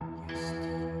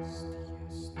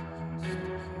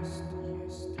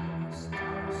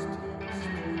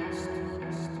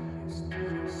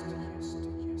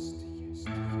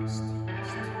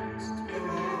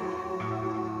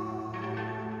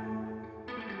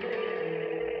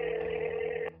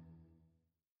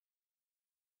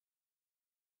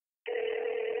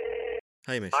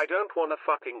Hamish. I don't want to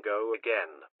fucking go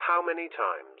again. How many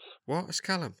times? What? It's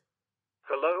Callum.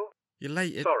 Hello? You're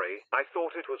late. Sorry, I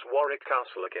thought it was Warwick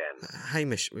Castle again.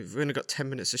 Hamish, we've only got 10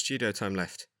 minutes of studio time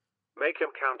left. Make 'em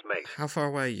count, mate. How far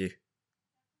away are you?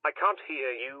 I can't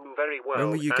hear you very well, When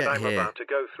will you and get I'm here? about to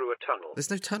go through a tunnel.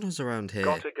 There's no tunnels around here.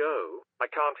 Gotta go. I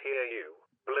can't hear you.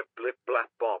 Blip, blip, blap,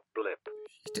 bop, blip.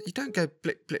 You don't go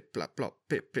blip, blip, blap, blop,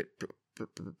 blip, blip, blip,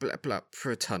 blip, blip, blap, blap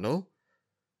for a tunnel.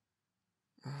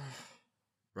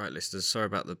 Right, listeners, sorry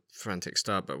about the frantic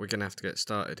start, but we're going to have to get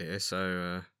started here,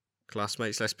 so,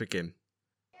 classmates, let's begin.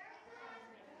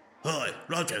 Hi,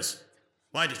 Rogers.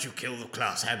 Why did you kill the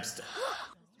class hamster?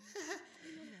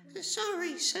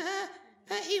 Sorry, sir,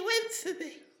 but he went for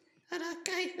me, and I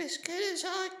gave as good as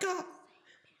I got.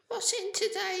 What's in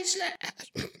today's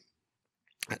letter?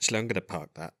 Actually, I'm going to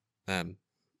park that.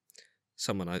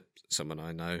 Someone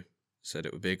I know said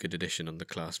it would be a good addition on the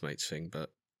classmates thing,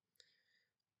 but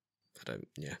I don't,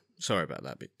 sorry about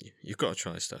that, but you've got to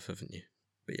try stuff, haven't you?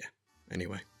 But yeah,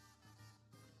 anyway.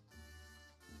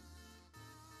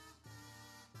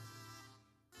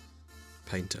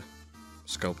 Painter,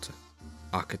 sculptor,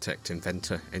 architect,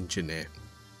 inventor, engineer.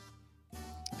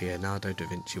 Leonardo da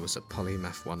Vinci was a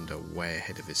polymath wonder way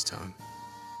ahead of his time.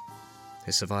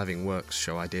 His surviving works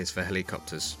show ideas for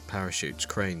helicopters, parachutes,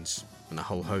 cranes, and a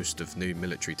whole host of new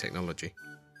military technology.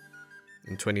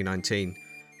 In 2019,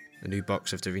 a new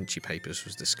box of Da Vinci papers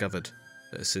was discovered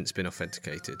that has since been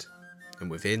authenticated, and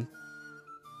within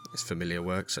is familiar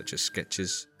works such as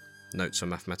sketches, notes on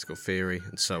mathematical theory,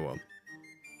 and so on.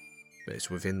 But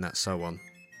it's within that so on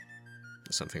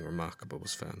that something remarkable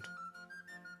was found.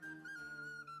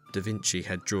 Da Vinci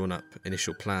had drawn up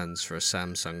initial plans for a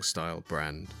Samsung-style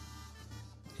brand.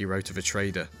 He wrote of a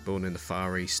trader born in the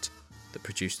Far East that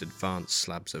produced advanced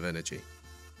slabs of energy.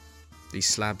 These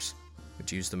slabs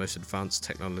would use the most advanced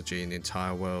technology in the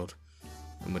entire world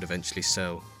and would eventually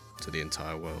sell to the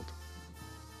entire world.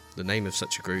 The name of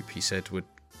such a group, he said, would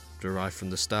derive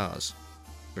from the stars,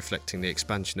 reflecting the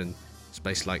expansion and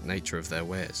space-like nature of their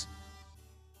wares.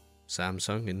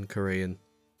 Samsung in Korean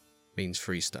means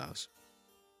 3 stars.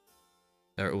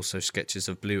 There are also sketches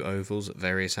of blue ovals at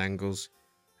various angles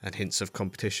and hints of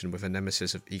competition with a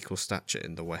nemesis of equal stature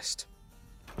in the West.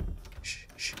 Shh,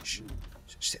 shh, shh.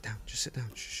 Sit down, just sit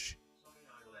down. Shh.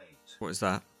 What is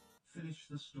that? Finish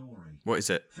the story. What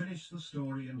is it? Finish the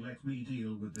story and let me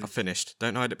deal with this. I've finished.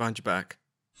 Don't hide it behind your back.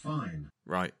 Fine.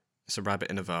 Right. It's a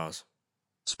rabbit in a vase.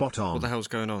 Spot on. What the hell's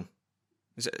going on?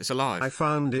 It's alive? I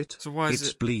found it. So why is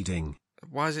it's it bleeding.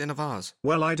 Why is it in a vase?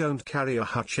 Well, I don't carry a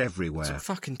hutch everywhere. It's a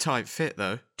fucking tight fit,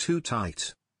 though. Too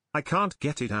tight. I can't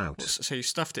get it out. So you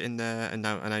stuffed it in there, and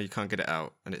now you can't get it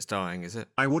out, and it's dying, is it?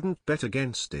 I wouldn't bet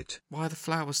against it. Why are the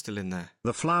flowers still in there?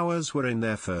 The flowers were in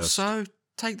there first. So,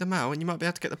 take them out, and you might be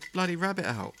able to get the bloody rabbit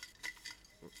out.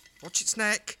 Watch its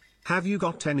neck! Have you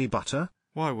got any butter?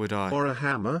 Why would I? Or a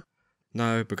hammer?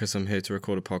 No, because I'm here to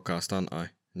record a podcast, aren't I?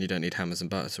 And you don't need hammers and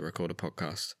butter to record a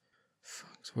podcast.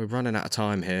 Fuck, so we're running out of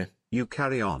time here. You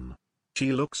carry on.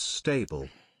 She looks stable.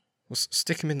 Well,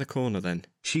 stick him in the corner, then.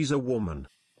 She's a woman.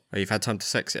 Oh, you've had time to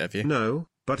sex it, have you? No,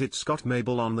 but it's got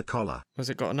Mabel on the collar. Has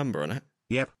it got a number on it?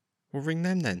 Yep. Well, ring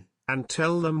them then. And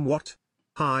tell them what?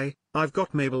 Hi, I've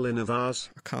got Mabel in a vase.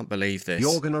 I can't believe this.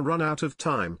 You're gonna run out of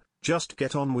time. Just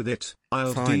get on with it.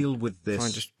 I'll Fine. deal with this.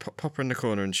 Fine, just pop her in the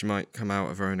corner and she might come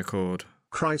out of her own accord.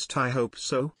 Christ, I hope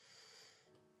so.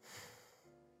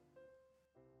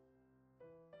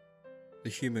 The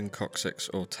human coccyx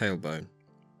or tailbone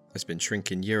has been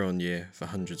shrinking year on year for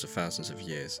hundreds of thousands of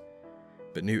years,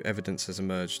 but new evidence has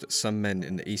emerged that some men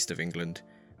in the east of England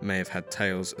may have had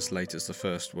tails as late as the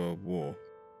First World War.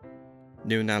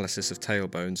 New analysis of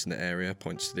tailbones in the area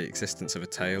points to the existence of a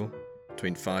tail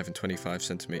between 5 and 25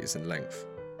 centimetres in length.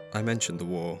 I mentioned the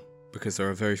war because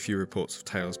there are very few reports of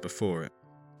tails before it,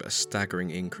 but a staggering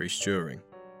increase during.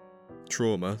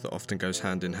 Trauma that often goes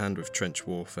hand in hand with trench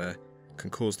warfare can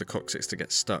cause the coccyx to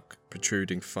get stuck,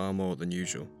 protruding far more than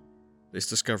usual. This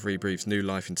discovery breathes new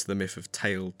life into the myth of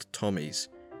tailed Tommies,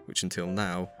 which until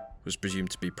now was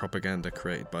presumed to be propaganda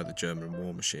created by the German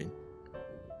war machine.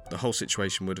 The whole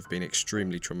situation would have been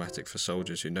extremely traumatic for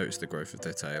soldiers who noticed the growth of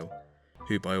their tail,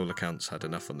 who by all accounts had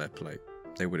enough on their plate.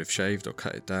 They would have shaved or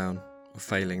cut it down, or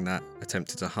failing that,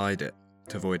 attempted to hide it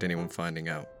to avoid anyone finding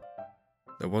out.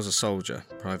 There was a soldier,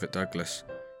 Private Douglas,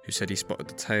 who said he spotted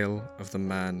the tail of the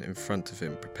man in front of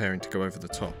him preparing to go over the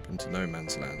top into no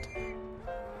man's land.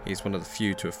 He is one of the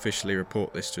few to officially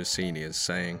report this to his seniors,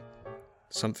 saying,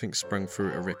 "Something sprung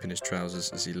through a rip in his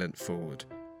trousers as he leant forward.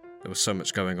 There was so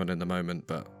much going on in the moment,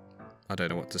 but I don't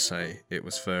know what to say. It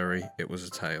was furry, it was a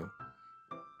tail."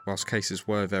 Whilst cases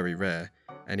were very rare,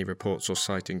 any reports or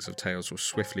sightings of tails were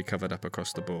swiftly covered up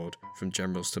across the board, from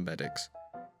generals to medics.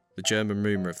 The German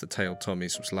rumour of the tailed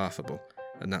Tommies was laughable,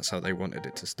 and that's how they wanted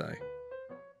it to stay.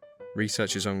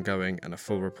 Research is ongoing and a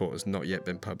full report has not yet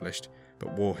been published,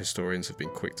 but war historians have been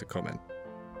quick to comment.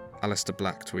 Alistair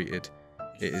Black tweeted,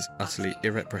 "It is utterly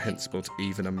irreprehensible to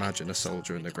even imagine a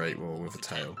soldier in the Great War with a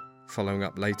tail," following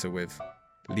up later with,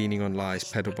 "Leaning on lies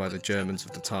peddled by the Germans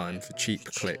of the time for cheap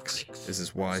clicks is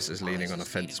as wise as leaning on a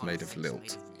fence made of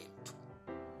lilt."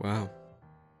 Wow.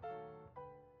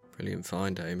 Brilliant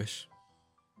find, Hamish.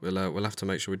 We'll have to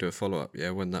make sure we do a follow-up, yeah,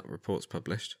 when that report's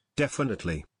published.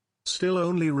 Definitely. Still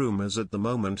only rumours at the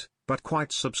moment, but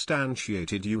quite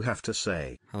substantiated, you have to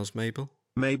say. How's Mabel?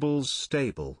 Mabel's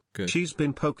stable. Good. She's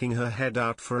been poking her head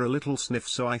out for a little sniff,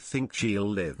 so I think she'll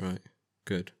live. Right,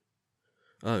 good.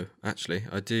 Oh, actually,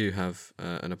 I do have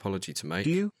an apology to make.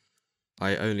 Do you?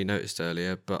 I only noticed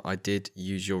earlier, but I did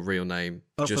use your real name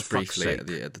Oh, just for fuck's briefly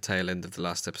sake. at the tail end of the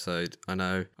last episode. I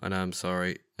know, I'm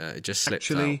sorry. It just slipped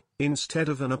Actually, out. instead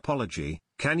of an apology,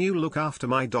 can you look after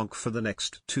my dog for the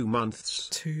next 2 months?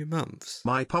 2 months?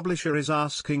 My publisher is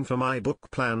asking for my book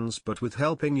plans, but with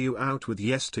helping you out with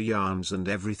Yester yarns and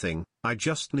everything, I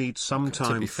just need some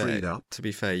time freed up. To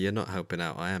be fair, you're not helping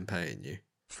out. I am paying you.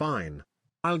 Fine.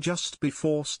 I'll just be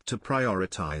forced to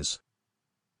prioritize.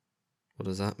 What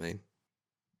does that mean?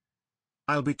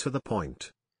 I'll be to the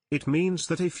point. It means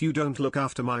that if you don't look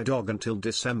after my dog until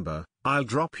December, I'll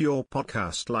drop your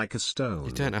podcast like a stone.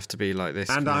 You don't have to be like this.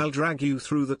 And come on. I'll drag you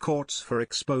through the courts for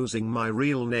exposing my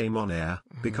real name on air,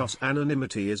 because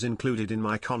anonymity is included in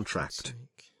my contract.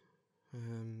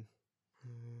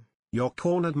 You're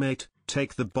cornered, mate.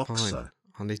 Take the boxer. Fine.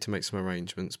 I'll need to make some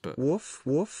arrangements, but Woof,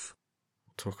 woof.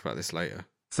 we'll talk about this later.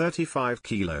 35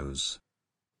 kilos.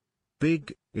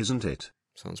 Big, isn't it?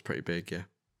 Sounds pretty big, yeah.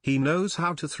 He knows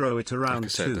how to throw it around Like I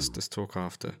said, too. let's talk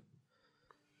after.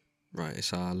 Right,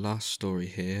 it's our last story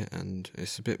here, and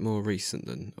it's a bit more recent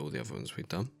than all the other ones we've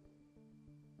done.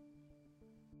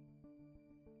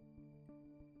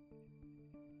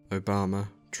 Obama,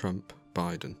 Trump,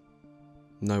 Biden.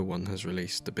 No one has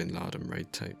released the Bin Laden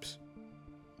raid tapes.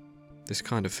 This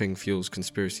kind of thing fuels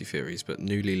conspiracy theories, but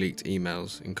newly leaked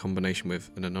emails, in combination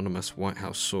with an anonymous White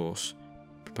House source,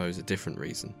 propose a different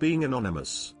reason. Being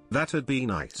anonymous, that'd be They're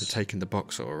nice. taking the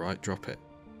boxer, alright? Drop it.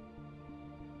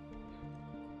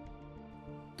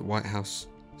 The White House,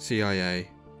 CIA,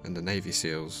 and the Navy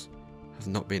SEALs have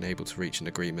not been able to reach an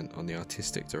agreement on the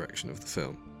artistic direction of the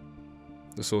film.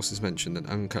 The sources mentioned an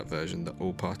uncut version that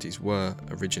all parties were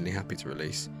originally happy to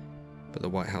release, but the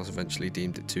White House eventually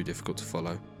deemed it too difficult to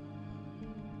follow.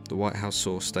 The White House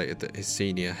source stated that his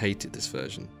senior hated this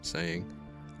version, saying,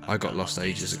 "I got lost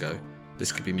ages ago.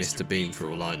 This could be Mr. Bean for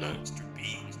all I know."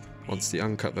 Once the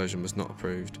uncut version was not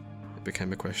approved, it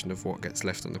became a question of what gets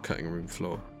left on the cutting room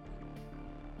floor.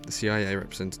 The CIA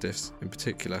representatives, in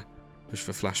particular, pushed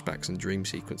for flashbacks and dream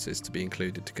sequences to be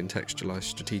included to contextualise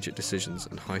strategic decisions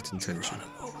and heighten tension.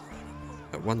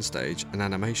 At one stage, an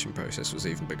animation process was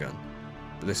even begun,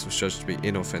 but this was judged to be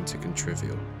inauthentic and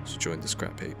trivial, so joined the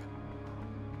scrap heap.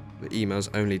 The emails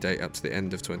only date up to the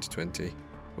end of 2020,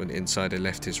 when the insider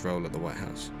left his role at the White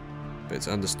House, but it's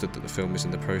understood that the film is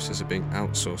in the process of being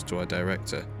outsourced to our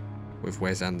director, with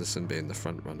Wes Anderson being the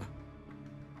frontrunner.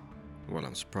 Well,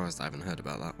 I'm surprised I haven't heard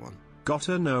about that one.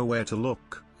 Gotta know where to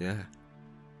look. Yeah.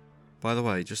 By the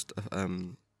way, just a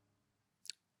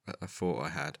thought I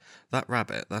had. That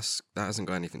rabbit, that hasn't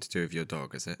got anything to do with your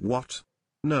dog, is it? What?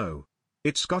 No.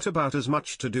 It's got about as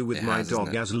much to do with It my has, dog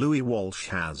isn't it? as Louis Walsh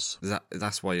has.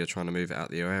 That's why you're trying to move it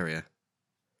out of your area.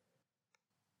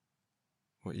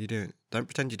 What are you doing? Don't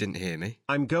pretend you didn't hear me.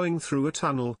 I'm going through a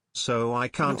tunnel, so I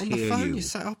can't I'm not on hear the phone, you. You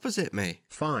sat opposite me.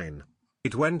 Fine.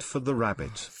 It went for the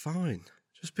rabbit. Fine.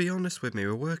 Just be honest with me.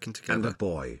 We're working together. And a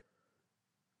boy.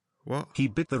 What? He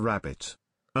bit the rabbit.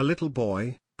 A little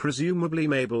boy, presumably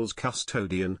Mabel's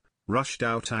custodian, rushed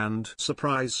out and,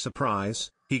 surprise,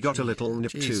 surprise, he got a little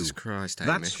nip Jesus too. Christ, That's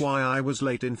Hamish. why I was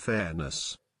late, in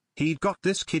fairness. He'd got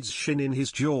this kid's shin in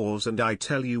his jaws, and I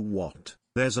tell you what,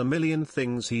 there's a million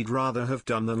things he'd rather have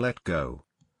done than let go.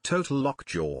 Total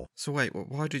lockjaw. So wait,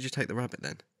 why did you take the rabbit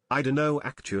then? I dunno,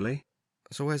 actually.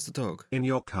 So where's the dog? In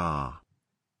your car.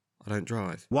 I don't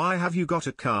drive. Why have you got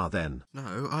a car then?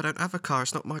 No, I don't have a car.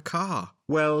 It's not my car.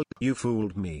 Well, you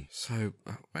fooled me. So,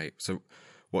 wait, so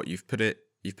what, you've put it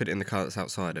You've put it in the car that's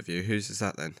outside of you. Whose is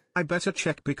that then? I better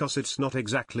check because it's not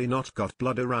exactly not got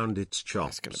blood around its That's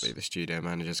chops. going to be the studio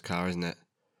manager's car, isn't it?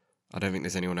 I don't think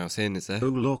there's anyone else in, is there? Oh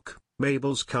look,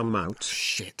 Mabel's come Oh, out.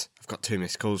 shit. I've got 2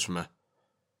 missed calls from her.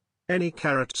 Any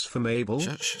carrots for Mabel?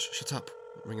 Shut up.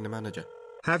 I'm ringing the manager.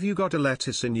 Have you got a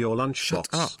lettuce in your lunchbox? Shut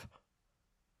up.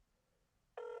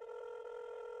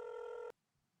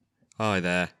 Hi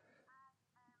there.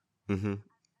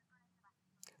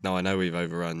 No, I know we've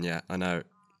overrun. Yeah, I know.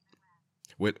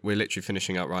 We're literally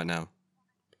finishing up right now.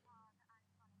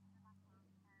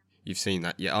 You've seen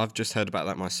that? Yeah, I've just heard about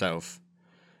that myself.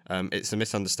 It's a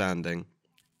misunderstanding.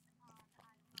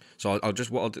 So I'll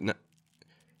just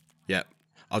yeah,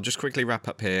 I'll just quickly wrap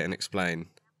up here and explain.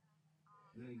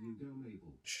 There you go,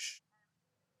 Mabel. Shh.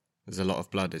 There's a lot of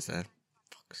blood, is there?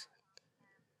 Fuck's sake.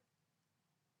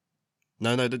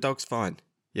 No, the dog's fine.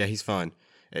 Yeah, he's fine.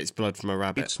 It's blood from a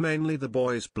rabbit. It's mainly the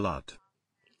boy's blood.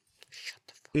 Shut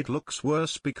the fuck. It looks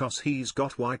worse because he's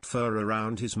got white fur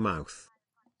around his mouth.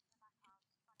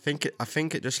 I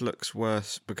think it just looks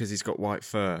worse because he's got white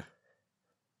fur.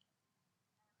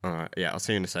 Alright, yeah, I'll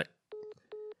see you in a sec.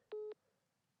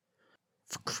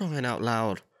 For crying out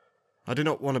loud. I do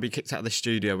not want to be kicked out of the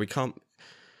studio. We can't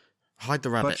hide the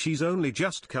rabbit. But she's only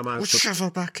just come out. Well, shove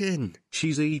her back in.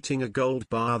 She's eating a gold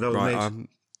bar though, Right, mate.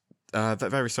 I'm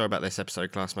very sorry about this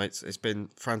episode, classmates. It's been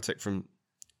frantic from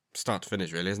start to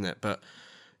finish, really, isn't it? But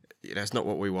you know, it's not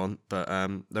what we want. But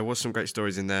there was some great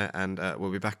stories in there, and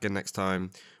we'll be back again next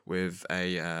time with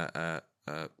a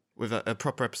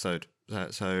proper episode.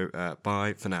 So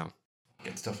bye for now.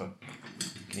 Get stuff up.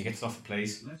 Can you get stuff up,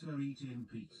 please? Let her eat in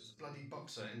peace. Bloody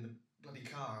boxer in the bloody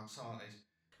car outside.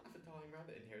 I have a dying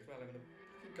rabbit in here as well. Having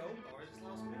a gold bar. It's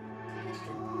last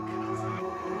minute.